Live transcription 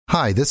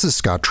Hi, this is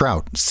Scott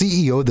Trout,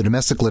 CEO of the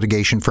domestic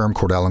litigation firm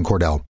Cordell &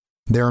 Cordell.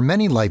 There are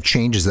many life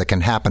changes that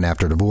can happen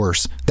after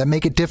divorce that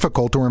make it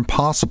difficult or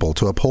impossible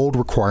to uphold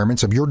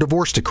requirements of your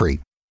divorce decree.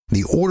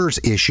 The orders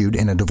issued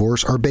in a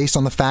divorce are based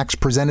on the facts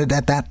presented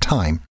at that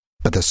time,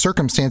 but the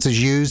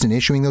circumstances used in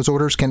issuing those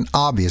orders can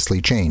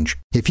obviously change.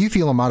 If you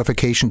feel a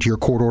modification to your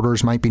court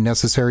orders might be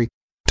necessary,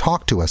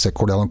 talk to us at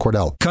Cordell &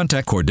 Cordell.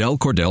 Contact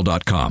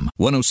CordellCordell.com,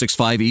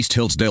 1065 East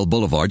Hillsdale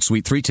Boulevard,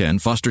 Suite 310,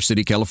 Foster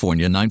City,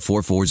 California,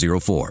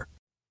 94404.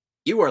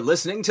 You are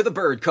listening to The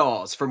Bird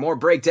Calls. For more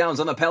breakdowns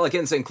on the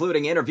Pelicans,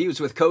 including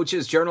interviews with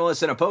coaches,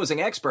 journalists, and opposing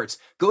experts,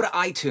 go to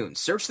iTunes,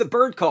 search The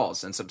Bird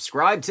Calls, and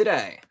subscribe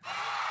today.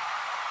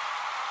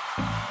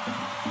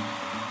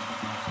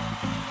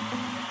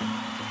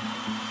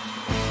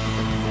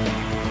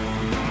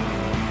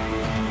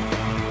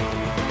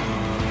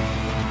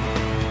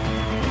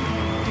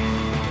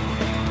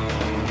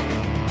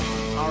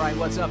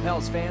 What's up,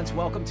 Hells fans?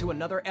 Welcome to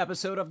another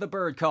episode of The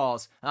Bird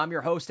Calls. I'm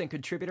your host and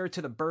contributor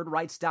to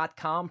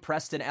thebirdrights.com,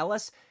 Preston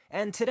Ellis,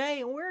 and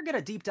today we're going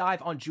to deep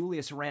dive on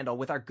Julius Randle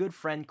with our good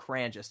friend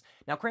Cranjis.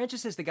 Now,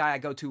 Cranjis is the guy I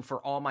go to for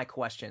all my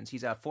questions.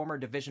 He's a former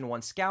Division I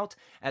scout,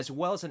 as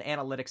well as an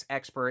analytics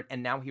expert,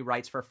 and now he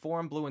writes for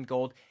Forum Blue and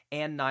Gold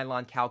and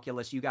Nylon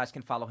Calculus. You guys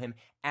can follow him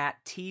at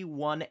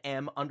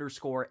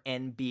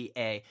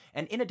T1M_NBA.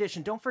 And in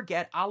addition, don't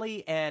forget,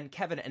 Ali and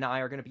Kevin and I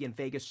are going to be in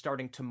Vegas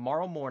starting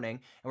tomorrow morning,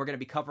 and we're going to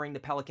be covering the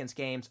Pelicans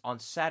games on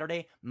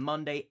Saturday,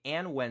 Monday,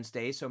 and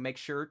Wednesday, so make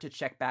sure to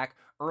check back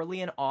early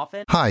and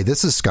often. Hi,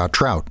 this is Scott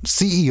Trout,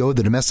 CEO of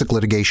the domestic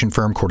litigation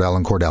firm Cordell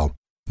 & Cordell.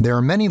 There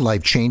are many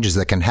life changes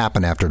that can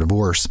happen after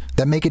divorce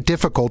that make it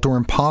difficult or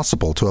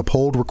impossible to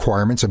uphold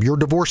requirements of your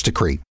divorce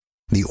decree.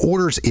 The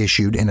orders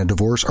issued in a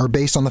divorce are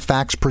based on the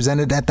facts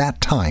presented at that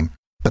time,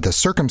 but the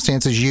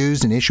circumstances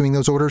used in issuing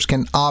those orders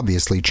can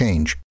obviously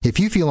change. If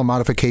you feel a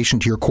modification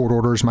to your court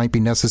orders might be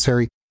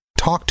necessary,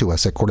 talk to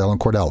us at Cordell &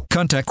 Cordell.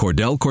 Contact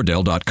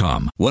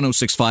CordellCordell.com,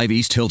 1065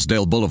 East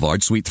Hillsdale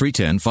Boulevard, Suite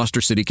 310,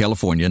 Foster City,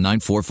 California,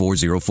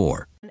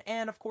 94404.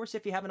 And of course,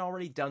 if you haven't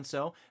already done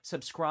so,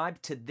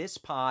 subscribe to this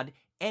pod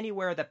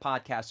anywhere that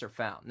podcasts are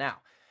found. Now,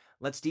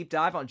 let's deep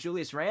dive on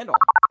Julius Randle.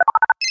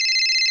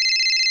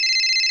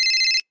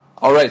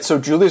 All right, so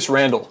Julius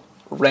Randle.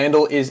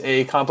 Randle is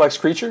a complex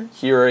creature.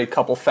 Here are a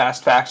couple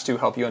fast facts to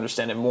help you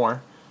understand him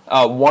more.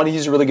 One,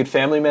 he's a really good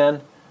family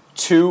man.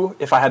 Two,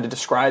 if I had to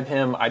describe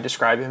him, I'd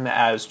describe him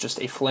as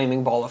just a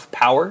flaming ball of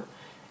power.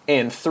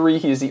 And three,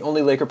 he is the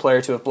only Laker player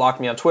to have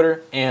blocked me on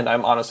Twitter, and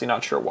I'm honestly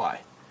not sure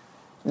why.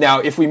 Now,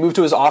 if we move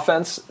to his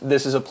offense,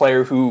 this is a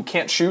player who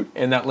can't shoot,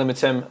 and that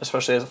limits him,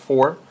 especially as a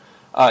four.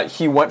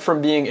 He went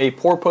from being a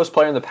poor post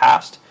player in the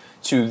past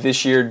to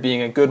this year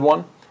being a good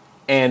one.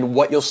 And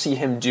what you'll see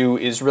him do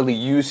is really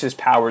use his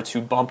power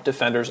to bump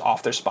defenders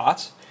off their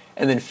spots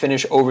and then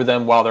finish over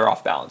them while they're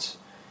off balance.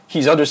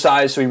 He's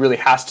undersized, so he really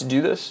has to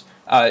do this.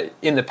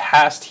 In the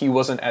past, he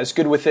wasn't as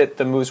good with it.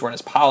 The moves weren't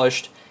as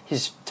polished.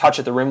 His touch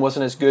at the rim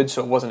wasn't as good,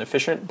 so it wasn't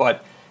efficient.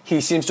 But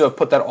he seems to have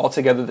put that all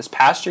together this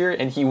past year,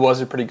 and he was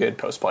a pretty good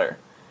post player.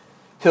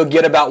 He'll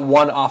get about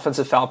one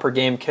offensive foul per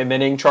game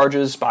committing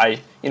charges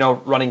by,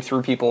 running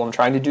through people and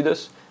trying to do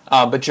this.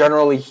 But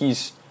generally,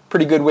 he's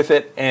pretty good with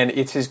it, and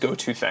it's his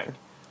go-to thing.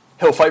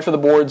 He'll fight for the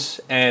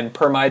boards, and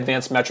per my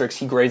advanced metrics,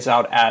 he grades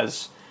out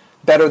as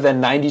better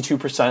than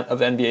 92% of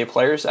NBA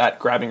players at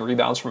grabbing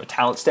rebounds from a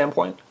talent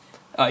standpoint.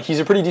 He's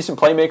a pretty decent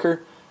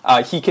playmaker.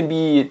 He can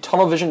be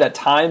tunnel-visioned at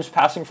times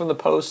passing from the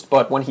post,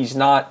 but when he's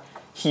not,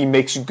 he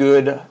makes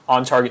good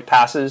on-target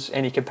passes,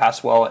 and he can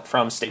pass well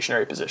from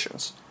stationary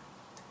positions.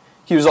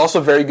 He was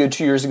also very good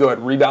 2 years ago at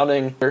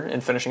rebounding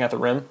and finishing at the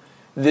rim.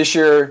 This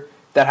year,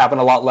 that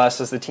happened a lot less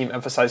as the team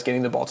emphasized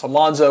getting the ball to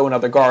Lonzo and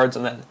other guards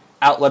and then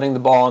outletting the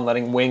ball and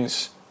letting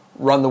wings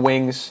run the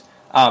wings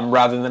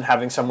rather than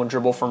having someone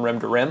dribble from rim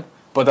to rim.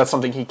 But that's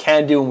something he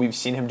can do, and we've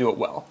seen him do it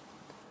well.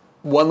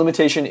 One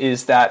limitation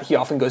is that he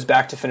often goes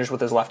back to finish with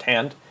his left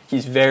hand.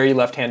 He's very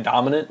left-hand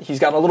dominant. He's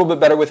gotten a little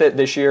bit better with it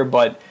this year,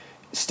 but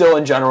still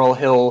in general,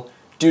 he'll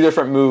do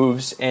different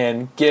moves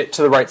and get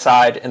to the right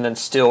side and then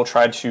still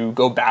try to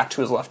go back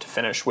to his left to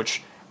finish,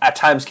 which at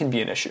times can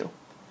be an issue.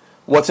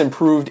 What's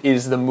improved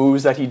is the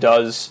moves that he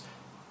does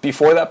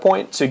before that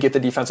point to get the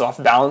defense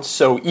off balance.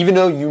 So even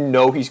though you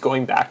know he's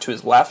going back to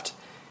his left,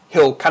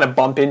 he'll kind of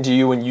bump into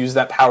you and use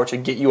that power to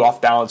get you off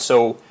balance.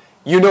 So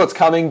you know it's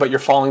coming, but you're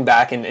falling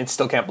back and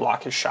still can't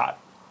block his shot,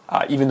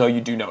 even though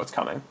you do know it's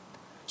coming.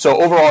 So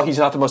overall, he's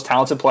not the most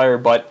talented player,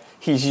 but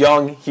he's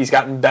young, he's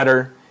gotten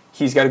better,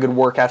 he's got a good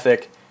work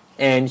ethic,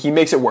 and he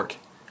makes it work.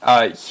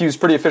 He was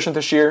pretty efficient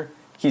this year.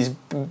 He's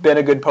been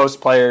a good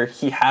post player.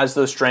 He has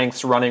those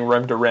strengths running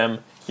rim to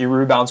rim. He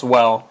rebounds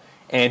well,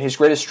 and his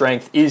greatest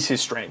strength is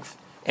his strength,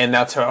 and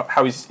that's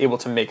how he's able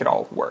to make it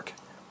all work.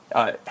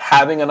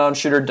 Having a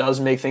non-shooter does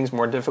make things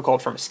more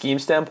difficult from a scheme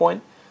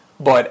standpoint,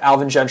 but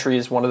Alvin Gentry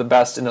is one of the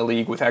best in the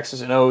league with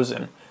X's and O's,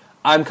 and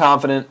I'm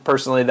confident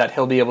personally that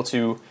he'll be able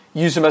to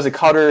use him as a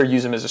cutter,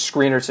 use him as a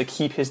screener to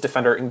keep his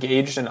defender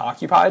engaged and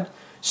occupied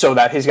so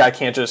that his guy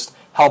can't just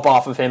help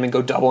off of him and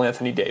go double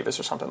Anthony Davis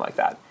or something like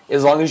that.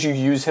 As long as you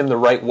use him the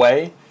right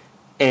way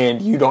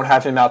and you don't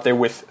have him out there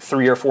with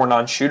 3 or 4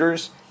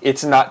 non-shooters,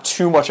 it's not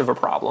too much of a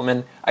problem.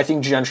 And I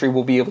think Gentry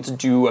will be able to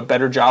do a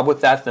better job with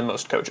that than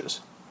most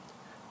coaches.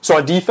 So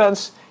on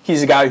defense,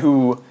 he's a guy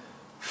who,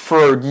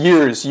 for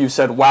years, you've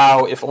said,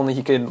 wow, if only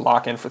he could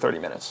lock in for 30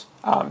 minutes.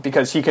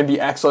 Because he can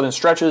be excellent in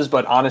stretches,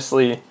 but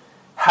honestly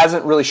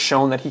hasn't really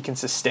shown that he can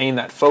sustain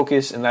that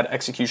focus and that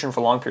execution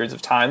for long periods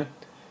of time.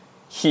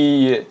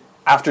 He,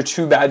 after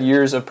 2 bad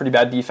years of pretty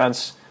bad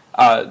defense,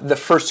 the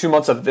first 2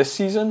 months of this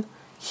season,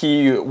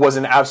 he was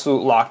an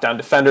absolute lockdown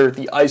defender.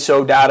 The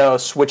ISO data,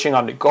 switching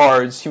onto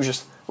guards, he was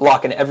just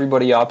locking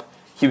everybody up.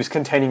 He was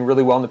containing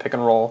really well in the pick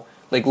and roll,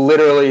 like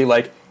literally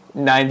like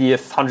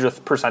 90th,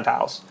 100th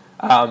percentiles.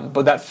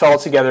 But that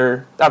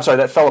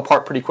fell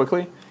apart pretty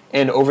quickly.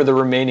 And over the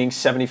remaining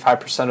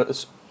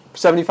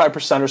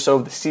 75% or so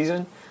of the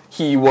season,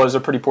 he was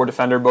a pretty poor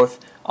defender, both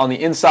on the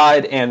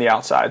inside and the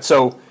outside.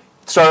 So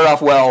it started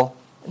off well.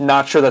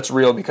 Not sure that's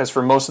real, because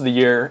for most of the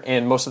year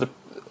and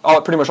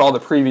pretty much all the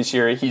previous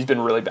year, he's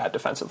been really bad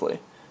defensively.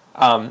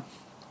 When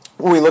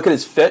we look at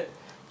his fit,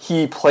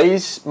 he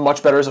plays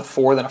much better as a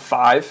 4 than a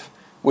 5,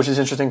 which is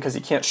interesting because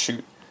he can't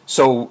shoot.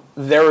 So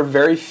there are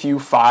very few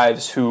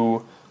 5s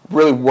who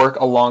really work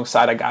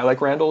alongside a guy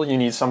like Randle. You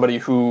need somebody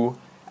who,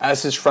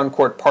 as his front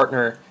court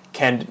partner,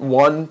 can,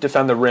 1,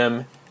 defend the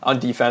rim on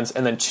defense,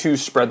 and then 2,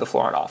 spread the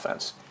floor on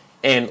offense.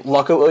 And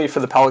luckily for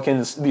the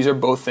Pelicans, these are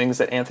both things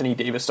that Anthony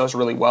Davis does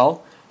really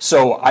well.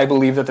 So I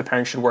believe that the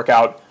pairing should work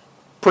out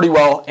pretty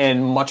well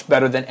and much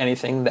better than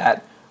anything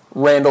that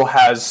Randle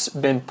has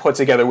been put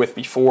together with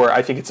before.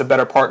 I think it's a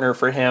better partner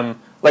for him.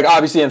 Like,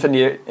 obviously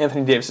Anthony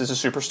Davis is a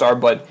superstar,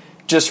 but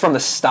just from the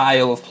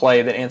style of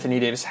play that Anthony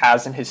Davis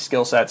has in his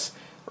skill sets,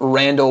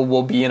 Randle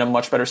will be in a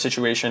much better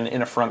situation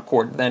in a front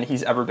court than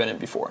he's ever been in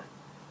before.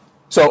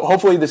 So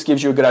hopefully this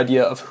gives you a good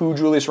idea of who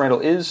Julius Randle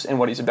is and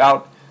what he's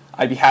about.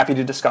 I'd be happy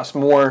to discuss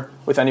more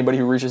with anybody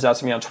who reaches out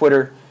to me on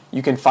Twitter.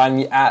 You can find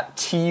me at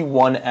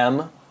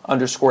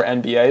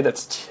T1M_NBA.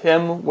 That's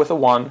Tim with a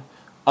 1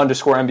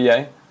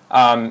 _NBA.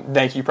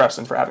 Thank you,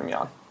 Preston, for having me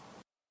on.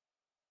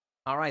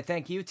 All right,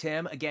 thank you,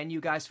 Tim. Again,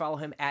 you guys follow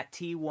him at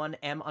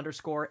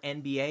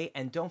T1M_NBA.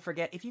 And don't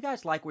forget, if you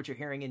guys like what you're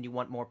hearing and you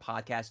want more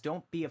podcasts,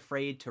 don't be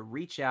afraid to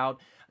reach out,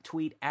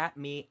 tweet at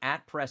me,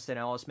 at Preston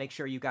Ellis. Make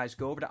sure you guys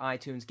go over to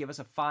iTunes, give us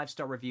a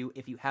 5-star review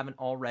if you haven't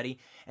already,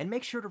 and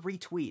make sure to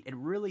retweet. It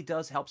really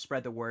does help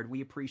spread the word.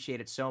 We appreciate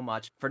it so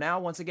much. For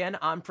now, once again,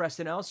 I'm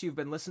Preston Ellis. You've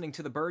been listening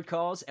to the Bird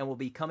Calls, and we'll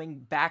be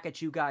coming back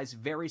at you guys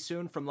very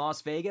soon from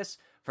Las Vegas.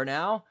 For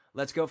now,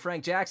 let's go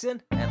Frank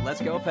Jackson, and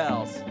let's go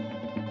Pels.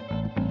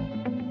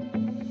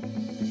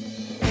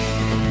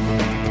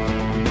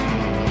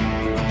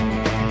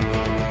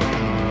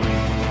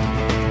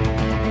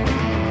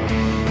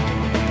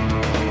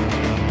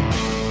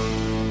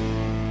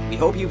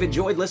 Hope you've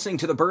enjoyed listening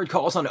to the Bird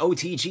Calls on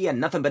OTG and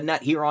Nothing But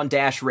Net here on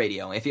Dash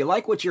Radio. If you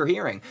like what you're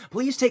hearing,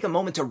 please take a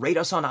moment to rate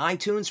us on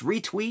iTunes,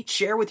 retweet,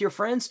 share with your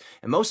friends,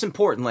 and most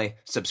importantly,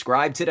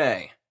 subscribe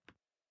today.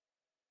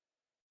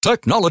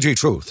 Technology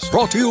Truths,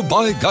 brought to you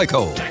by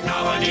Geico.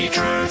 Technology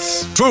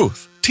Truths.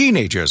 Truth.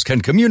 Teenagers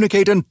can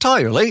communicate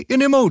entirely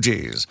in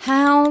emojis.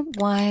 How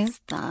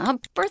was the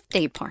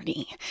birthday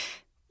party?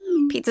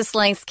 Pizza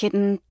slice,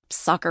 kitten,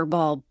 soccer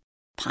ball,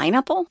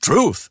 pineapple?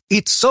 Truth.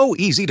 It's so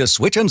easy to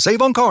switch and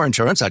save on car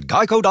insurance at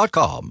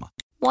Geico.com.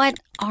 What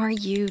are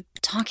you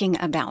talking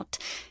about?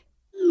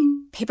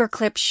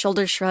 Paperclip,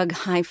 shoulder shrug,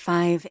 high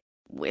five,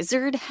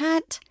 wizard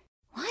hat?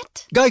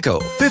 What?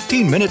 Geico.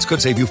 15 minutes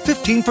could save you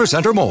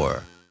 15% or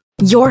more.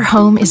 Your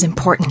home is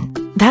important.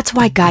 That's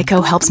why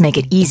Geico helps make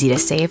it easy to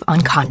save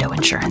on condo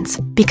insurance.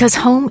 Because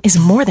home is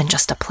more than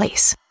just a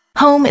place.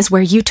 Home is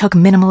where you took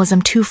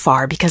minimalism too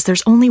far because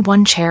there's only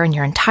one chair in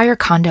your entire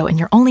condo and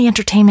your only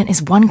entertainment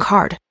is one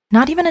card.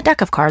 Not even a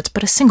deck of cards,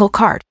 but a single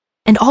card.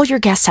 And all your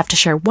guests have to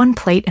share one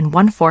plate and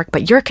one fork,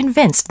 but you're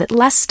convinced that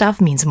less stuff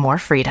means more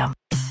freedom.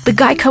 The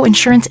Geico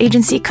Insurance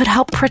Agency could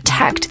help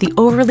protect the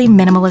overly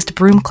minimalist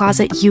broom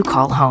closet you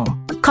call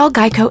home. Call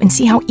Geico and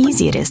see how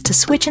easy it is to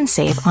switch and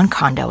save on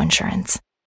condo insurance.